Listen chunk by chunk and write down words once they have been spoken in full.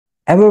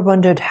Ever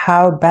wondered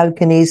how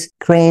balconies,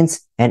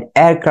 cranes, and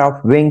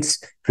aircraft wings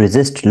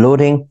resist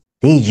loading?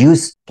 They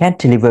use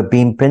cantilever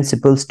beam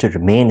principles to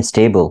remain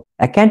stable.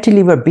 A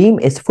cantilever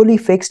beam is fully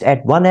fixed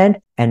at one end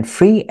and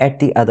free at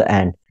the other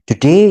end.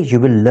 Today,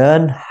 you will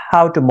learn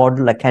how to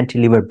model a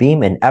cantilever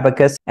beam in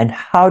Abaqus and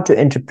how to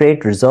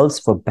interpret results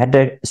for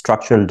better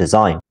structural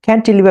design.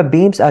 Cantilever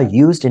beams are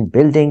used in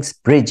buildings,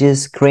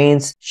 bridges,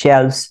 cranes,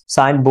 shelves,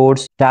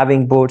 signboards,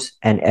 diving boards,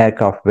 and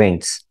aircraft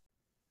wings.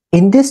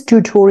 In this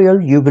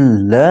tutorial, you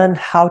will learn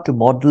how to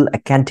model a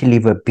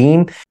cantilever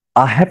beam.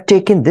 I have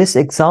taken this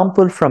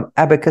example from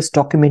Abaqus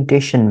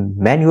documentation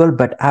manual,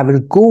 but I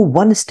will go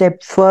one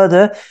step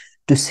further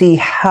to see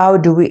how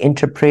do we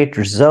interpret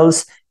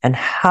results and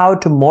how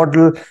to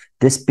model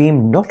this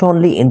beam not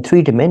only in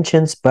 3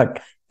 dimensions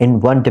but in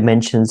 1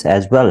 dimensions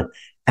as well.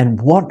 And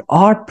what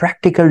are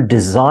practical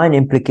design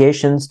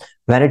implications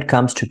when it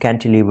comes to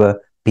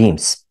cantilever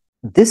beams?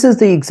 This is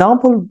the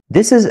example.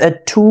 This is a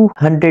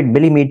 200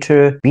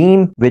 millimeter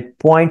beam with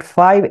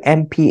 0.5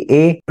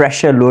 MPa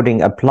pressure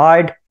loading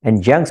applied,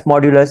 and Young's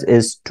modulus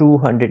is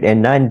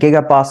 209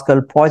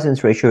 gigapascal.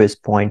 Poisson's ratio is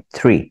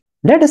 0.3.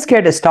 Let us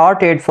get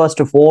started first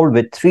of all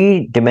with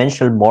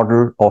 3-dimensional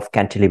model of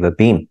cantilever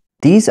beam.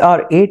 These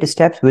are 8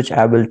 steps which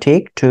I will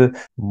take to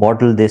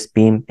model this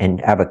beam in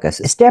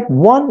Abaqus. Step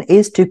 1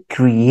 is to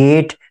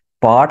create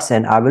parts,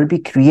 and I will be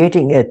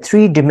creating a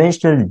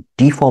 3-dimensional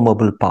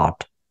deformable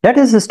part. Let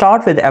us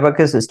start with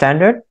Abaqus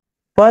standard.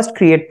 First,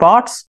 create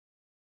parts.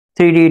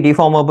 3D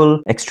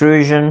deformable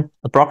extrusion.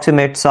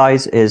 Approximate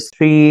size is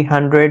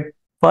 300.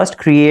 First,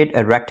 create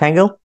a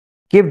rectangle.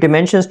 Give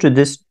dimensions to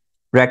this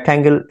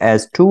rectangle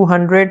as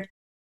 200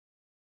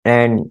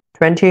 and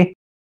 20.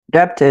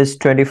 Depth is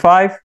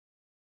 25.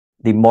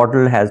 The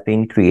model has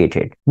been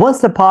created.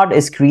 Once the part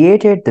is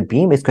created, the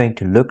beam is going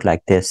to look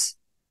like this.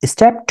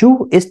 Step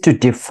 2 is to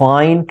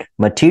define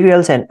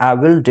materials, and I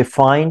will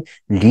define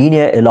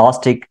linear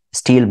elastic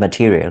steel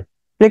material.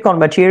 Click on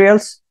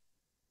materials.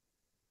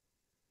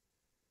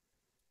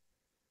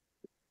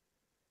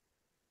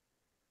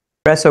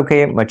 Press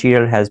OK.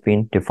 Material has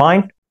been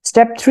defined.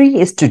 Step 3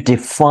 is to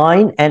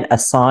define and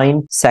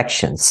assign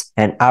sections,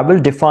 and I will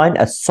define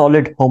a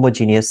solid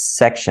homogeneous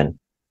section.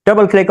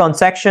 Double click on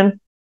section,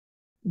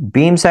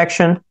 beam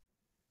section,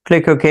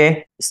 click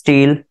OK,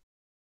 steel,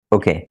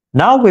 OK.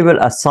 Now we will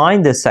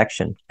assign this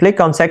section. Click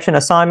on section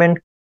assignment,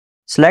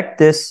 select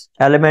this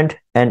element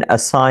and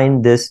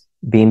assign this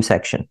beam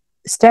section.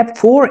 Step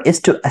 4 is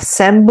to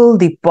assemble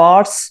the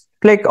parts.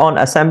 Click on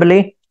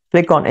assembly,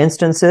 click on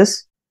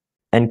instances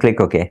and click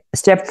OK.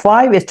 Step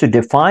 5 is to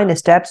define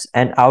steps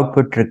and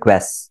output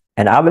requests,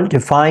 and I will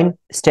define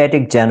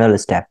static general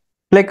step.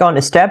 Click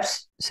on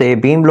steps, say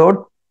beam load,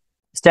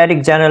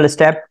 static general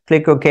step,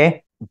 click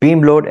OK,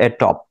 beam load at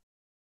top.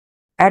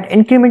 At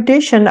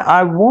incrementation,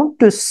 I want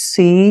to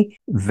see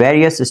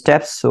various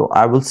steps, so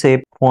I will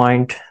say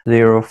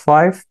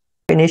 0.05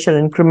 initial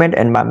increment,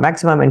 and my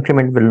maximum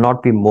increment will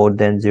not be more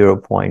than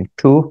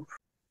 0.2.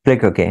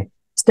 Click OK.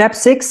 Step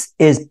 6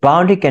 is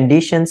boundary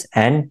conditions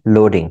and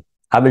loading.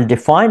 I will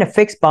define a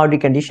fixed boundary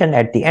condition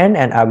at the end,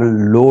 and I will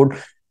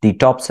load the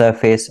top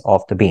surface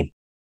of the beam.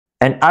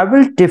 And I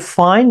will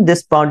define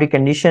this boundary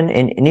condition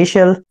in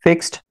initial,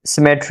 fixed,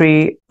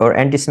 symmetry or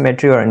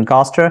anti-symmetry or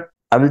encaster.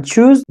 I will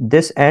choose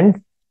this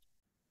end.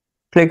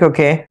 Click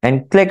OK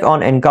and click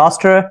on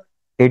encaster.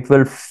 It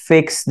will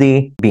fix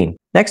the beam.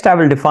 Next, I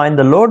will define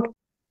the load,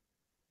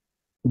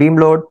 beam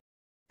load.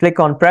 Click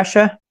on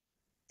pressure,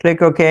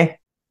 click OK.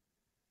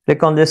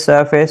 Click on this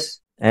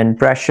surface and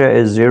pressure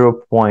is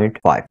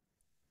 0.5.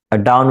 A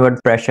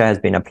downward pressure has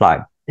been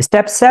applied.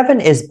 Step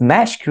 7 is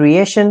mesh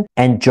creation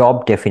and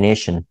job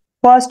definition.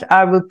 First,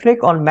 I will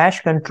click on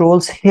mesh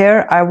controls.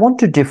 Here, I want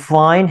to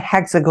define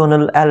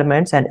hexagonal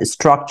elements and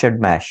structured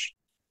mesh.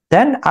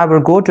 Then I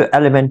will go to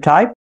element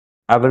type.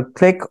 I will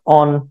click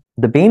on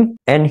the beam,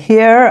 and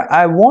here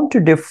I want to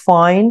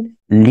define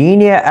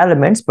linear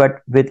elements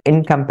but with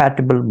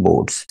incompatible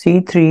modes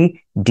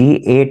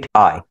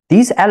C3D8I.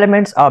 These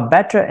elements are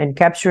better in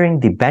capturing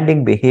the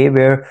bending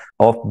behavior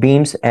of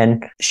beams,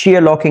 and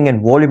shear locking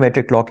and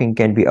volumetric locking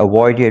can be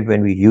avoided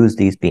when we use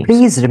these beams.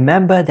 Please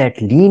remember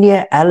that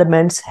linear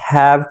elements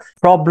have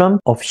problem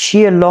of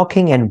shear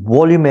locking and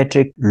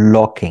volumetric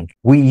locking.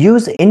 We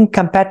use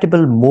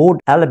incompatible mode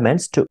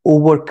elements to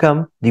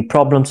overcome the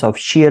problems of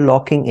shear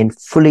locking in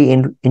fully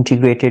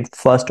integrated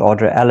first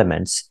order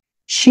elements.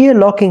 Shear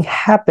locking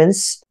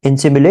happens in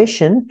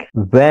simulation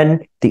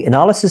when the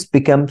analysis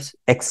becomes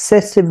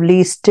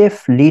excessively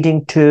stiff,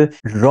 leading to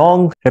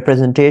wrong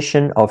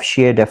representation of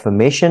shear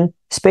deformation,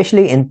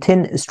 especially in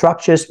thin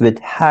structures with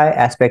high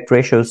aspect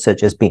ratios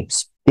such as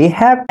beams. They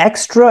have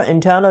extra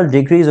internal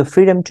degrees of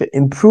freedom to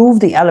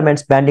improve the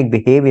element's bending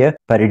behavior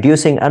by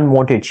reducing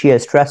unwanted shear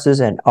stresses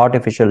and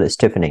artificial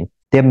stiffening.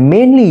 They're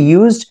mainly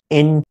used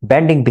in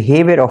bending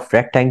behavior of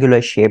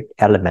rectangular shaped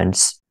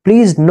elements.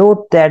 Please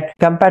note that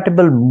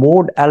compatible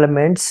mode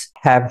elements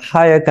have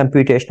higher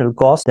computational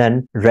costs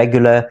than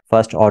regular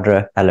first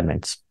order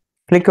elements.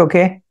 Click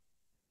OK.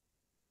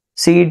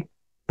 Seed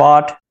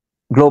part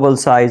global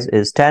size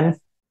is 10.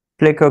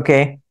 Click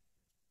OK.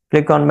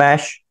 Click on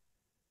mesh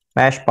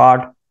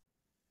part,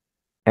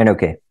 and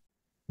OK.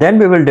 Then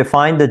we will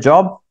define the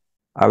job.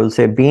 I will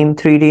say beam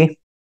 3D.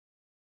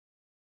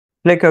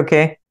 Click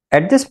OK.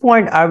 At this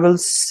point, I will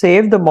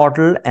save the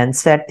model and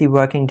set the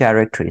working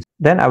directories.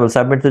 Then I will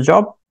submit the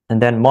job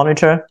and then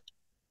monitor.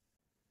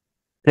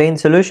 Plain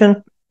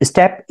solution.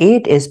 Step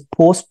 8 is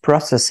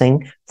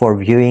post-processing for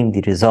viewing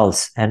the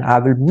results, and I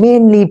will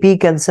mainly be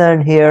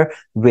concerned here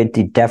with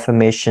the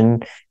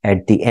deformation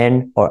at the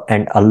end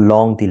and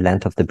along the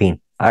length of the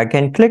beam. I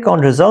can click on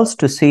results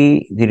to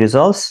see the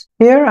results.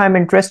 Here I'm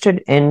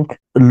interested in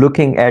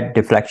looking at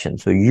deflection.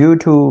 So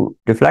U2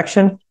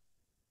 deflection.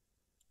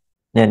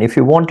 And if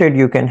you wanted,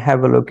 you can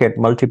have a look at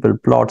multiple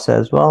plots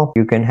as well.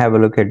 You can have a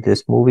look at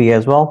this movie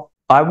as well.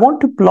 I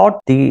want to plot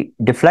the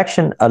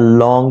deflection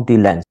along the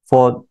length.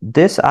 For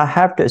this, I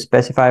have to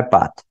specify a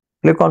path.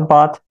 Click on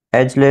path,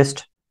 edge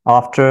list.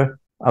 After,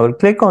 I will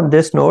click on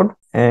this node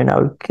and I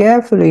will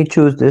carefully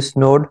choose this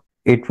node.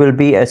 It will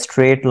be a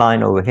straight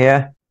line over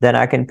here. Then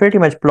I can pretty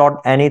much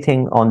plot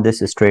anything on this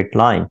straight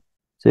line.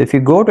 So if you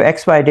go to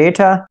XY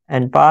data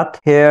and path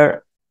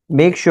here,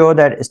 make sure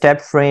that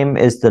step frame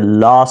is the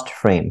last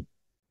frame.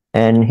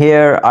 And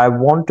here I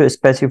want to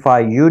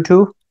specify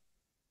U2,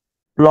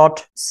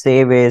 plot,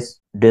 save as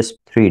disk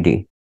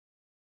 3D.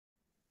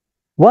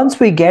 Once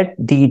we get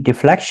the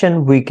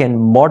deflection, we can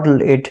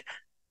model it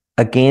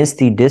against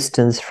the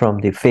distance from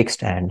the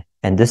fixed end.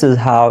 And this is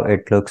how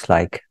it looks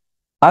like.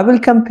 I will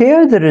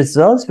compare the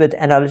results with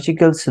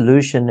analytical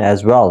solution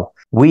as well.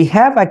 We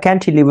have a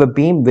cantilever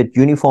beam with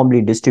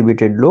uniformly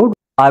distributed load.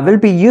 I will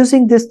be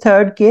using this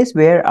third case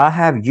where I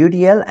have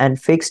UDL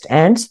and fixed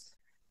ends.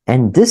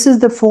 And this is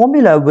the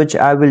formula which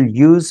I will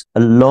use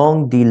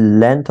along the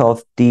length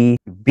of the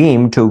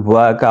beam to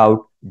work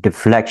out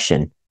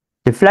deflection.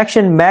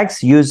 Deflection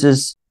max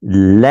uses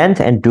length,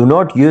 and do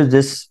not use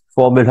this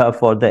formula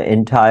for the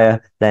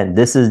entire length.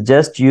 This is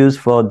just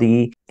used for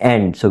the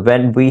end. So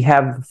when we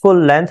have full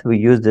length, we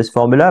use this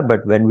formula.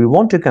 But when we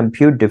want to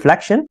compute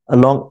deflection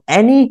along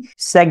any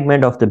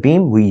segment of the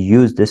beam, we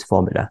use this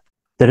formula.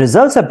 The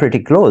results are pretty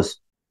close.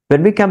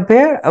 When we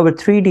compare our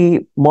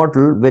 3D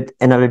model with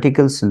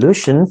analytical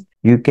solution,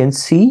 you can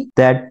see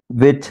that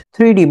with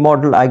 3D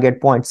model, I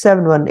get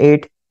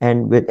 0.718,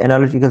 and with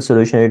analytical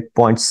solution, it's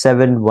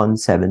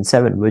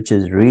 0.7177, which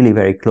is really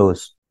very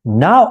close.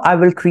 Now I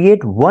will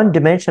create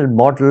one-dimensional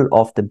model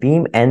of the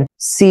beam and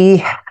see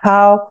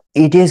how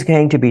it is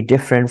going to be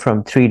different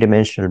from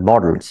three-dimensional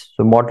models.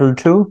 So model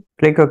 2,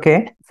 click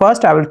OK.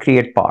 First, I will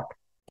create part.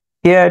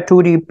 Here,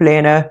 2D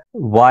planar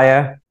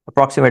wire,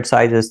 approximate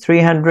size is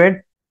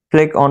 300.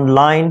 Click on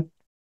line,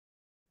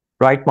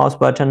 right mouse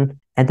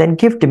button, and then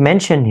give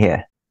dimension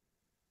here.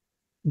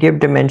 Give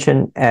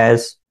dimension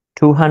as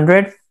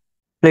 200.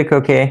 Click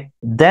OK.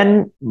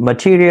 Then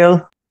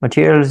material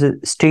is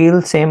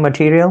steel, same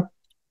material.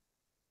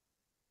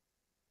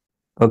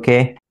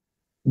 Okay.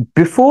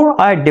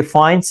 Before I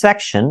define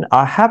section,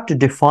 I have to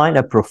define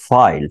a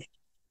profile.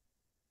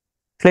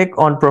 Click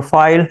on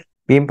profile,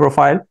 beam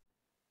profile,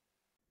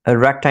 a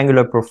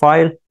rectangular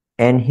profile,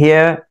 and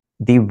here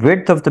the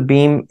width of the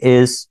beam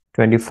is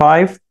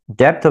 25,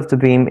 depth of the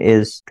beam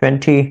is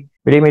 20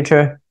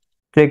 millimeter.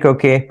 Click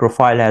OK,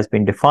 profile has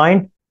been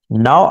defined.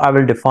 Now I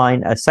will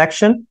define a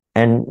section,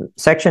 and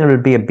section will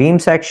be a beam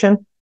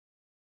section.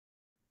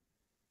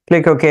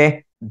 Click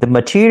OK. The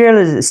material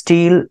is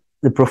steel.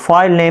 The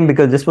profile name,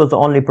 because this was the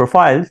only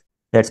profile,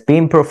 that's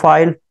beam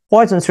profile.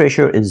 Poisson's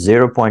ratio is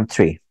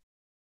 0.3.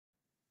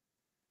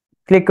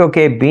 Click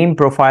OK, beam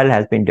profile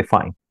has been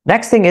defined.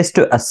 Next thing is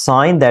to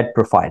assign that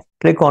profile.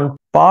 Click on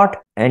part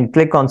and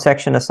click on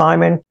section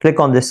assignment. Click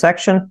on this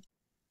section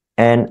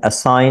and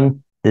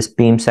assign this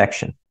beam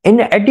section.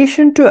 In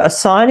addition to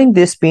assigning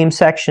this beam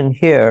section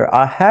here,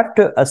 I have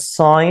to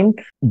assign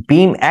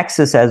beam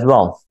axis as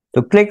well.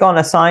 So click on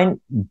assign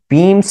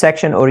beam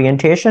section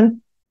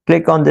orientation.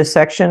 Click on this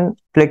section,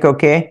 click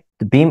OK.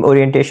 The beam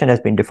orientation has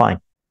been defined.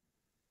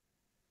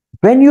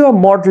 When you are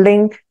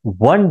modeling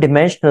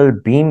one-dimensional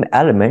beam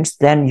elements,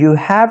 then you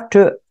have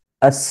to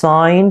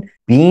assign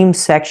beam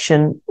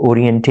section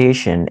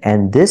orientation,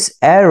 and this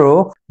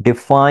arrow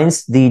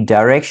defines the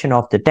direction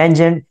of the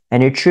tangent,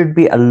 and it should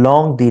be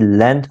along the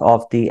length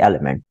of the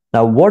element.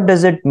 Now, what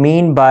does it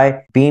mean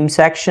by beam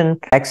section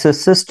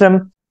axis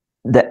system?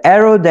 The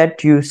arrow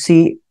that you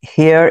see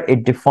here,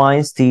 it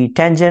defines the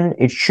tangent.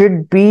 It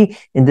should be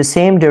in the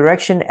same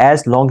direction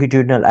as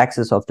longitudinal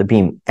axis of the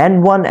beam.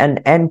 N1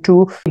 and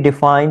N2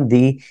 define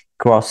the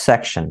cross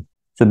section.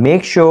 So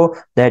make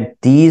sure that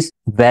these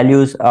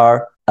values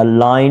are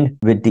aligned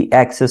with the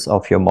axis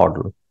of your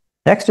model.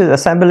 Next is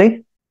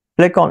assembly.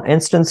 Click on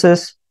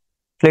instances,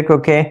 click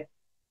OK.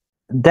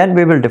 Then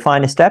we will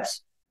define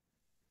steps.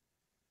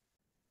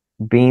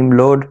 Beam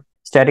load,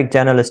 static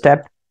general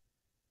step.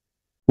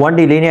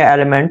 1D linear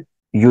element,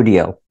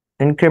 UDL.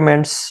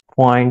 Increments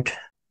 0.05,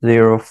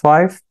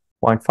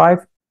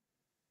 0.5.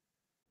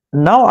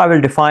 Now I will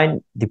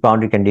define the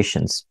boundary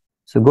conditions.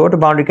 So go to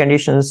boundary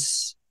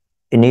conditions,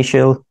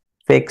 initial,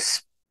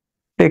 fix,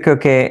 click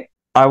OK.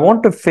 I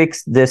want to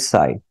fix this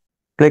side.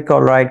 click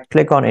on right,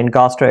 click on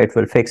Encaster, it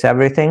will fix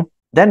everything.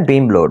 Then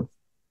beam load.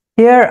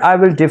 Here I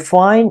will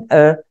define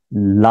a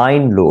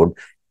line load.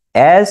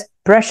 As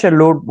pressure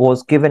load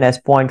was given as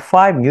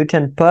 0.5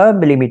 Newton per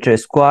millimeter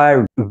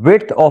square,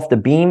 width of the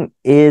beam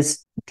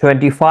is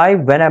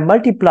 25. When I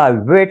multiply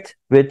width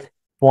with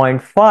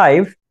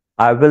 0.5,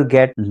 I will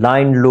get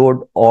line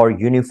load or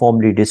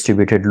uniformly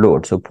distributed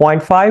load. So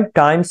 0.5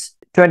 times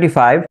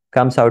 25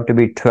 comes out to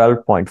be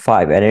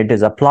 12.5, and it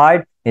is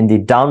applied in the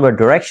downward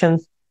direction.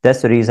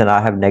 That's the reason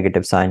I have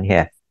negative sign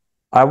here.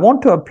 I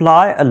want to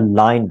apply a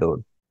line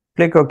load.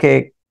 Click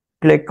OK,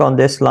 click on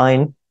this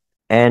line,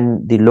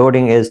 and the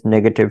loading is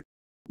negative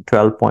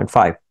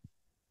 12.5.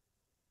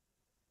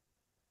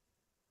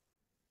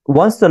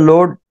 Once the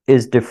load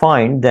is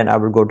defined, then I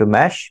will go to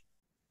mesh,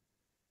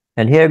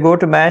 and here go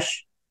to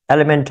mesh,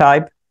 element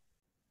type.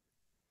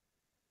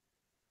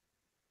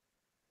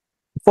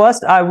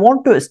 First, I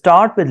want to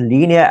start with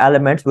linear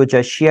elements, which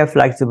are shear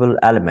flexible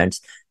elements,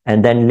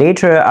 and then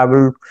later I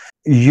will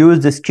use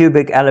this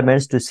cubic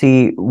elements to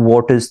see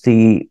what is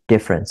the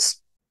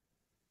difference.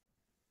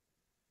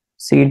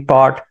 Seed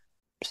part,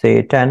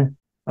 say 10,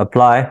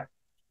 apply,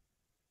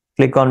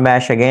 click on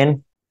mesh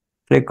again,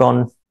 click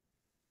on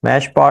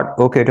mesh part,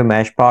 OK to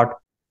mesh part.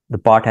 The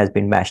part has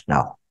been meshed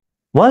now.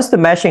 Once the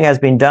meshing has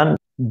been done,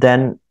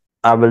 then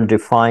I will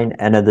define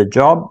another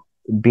job,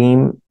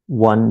 beam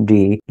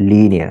 1D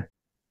linear.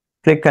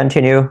 Click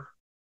continue.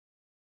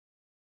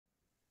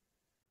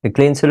 A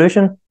clean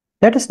solution.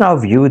 Let us now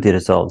view the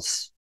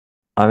results.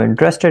 I'm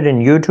interested in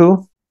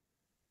U2.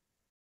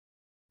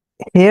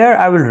 Here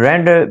I will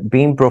render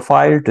beam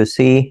profile to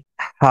see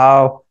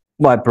how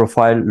my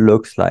profile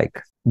looks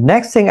like.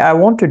 Next thing, I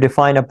want to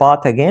define a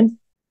path again.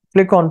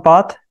 Click on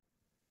path,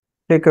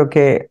 click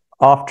OK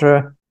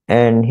after,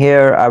 and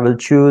here I will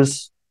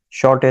choose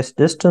shortest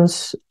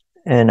distance,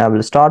 and I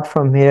will start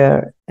from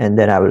here and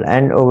then I will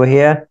end over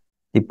here.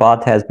 The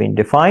path has been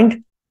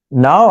defined.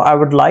 Now I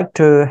would like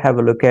to have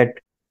a look at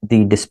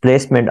the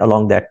displacement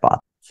along that path.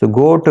 So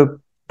go to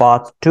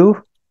path 2,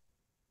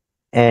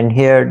 and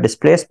here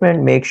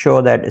displacement, make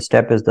sure that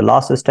step is the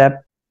last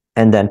step,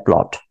 and then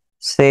plot.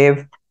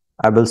 Save.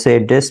 I will say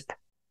disp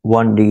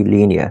 1D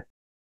linear.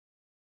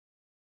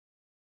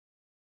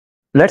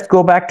 Let's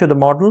go back to the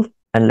model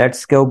and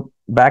let's go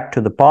back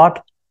to the path.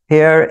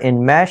 Here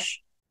in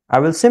mesh, I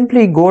will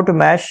simply go to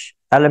mesh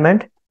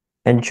element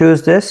and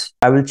choose this.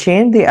 I will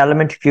change the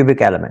element to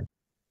cubic element.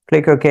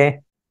 Click OK.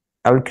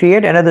 I will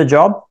create another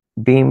job,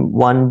 beam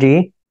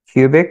 1D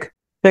cubic.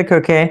 Click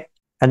OK,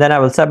 and then I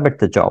will submit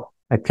the job.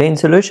 A clean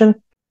solution.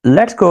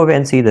 Let's go away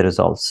and see the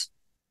results.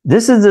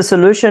 This is the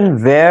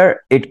solution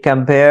where it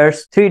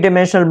compares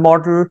three-dimensional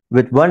model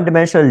with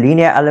one-dimensional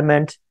linear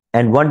element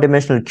and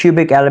one-dimensional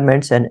cubic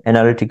elements and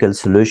analytical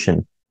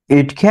solution.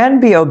 It can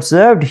be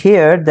observed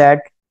here that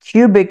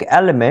cubic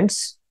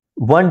elements,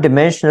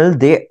 one-dimensional,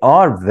 they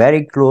are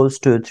very close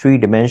to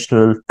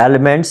three-dimensional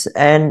elements,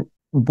 and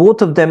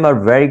both of them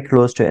are very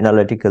close to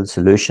analytical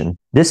solution.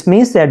 This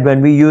means that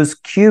when we use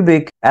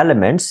cubic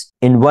elements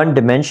in one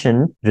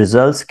dimension,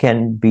 results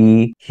can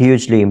be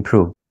hugely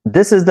improved.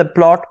 This is the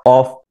plot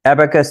of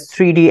Abaqus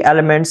 3D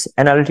elements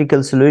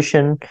analytical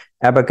solution,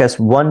 Abaqus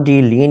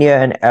 1D linear,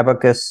 and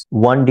Abaqus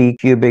 1D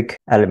cubic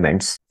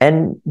elements.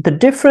 And the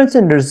difference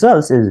in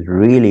results is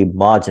really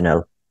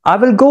marginal. I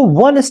will go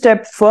one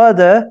step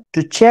further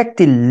to check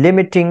the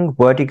limiting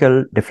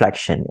vertical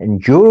deflection.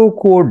 And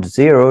Eurocode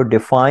 0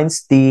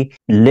 defines the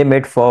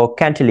limit for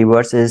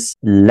cantilevers is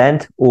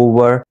length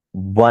over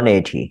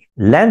 180.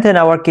 Length in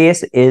our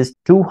case is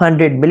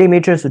 200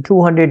 millimeters, so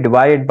 200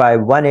 divided by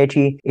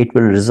 180, it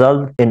will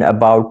result in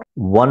about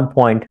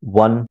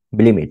 1.1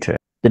 millimeter.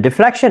 The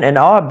deflection in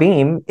our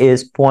beam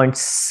is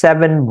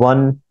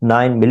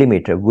 0.719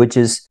 millimeter, which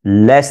is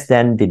less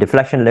than the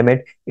deflection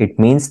limit. It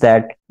means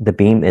that the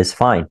beam is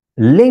fine.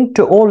 Link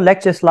to all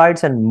lecture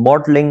slides and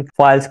modeling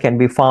files can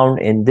be found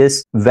in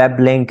this web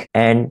link,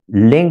 and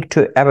link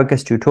to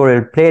Abaqus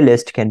tutorial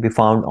playlist can be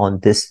found on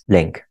this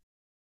link.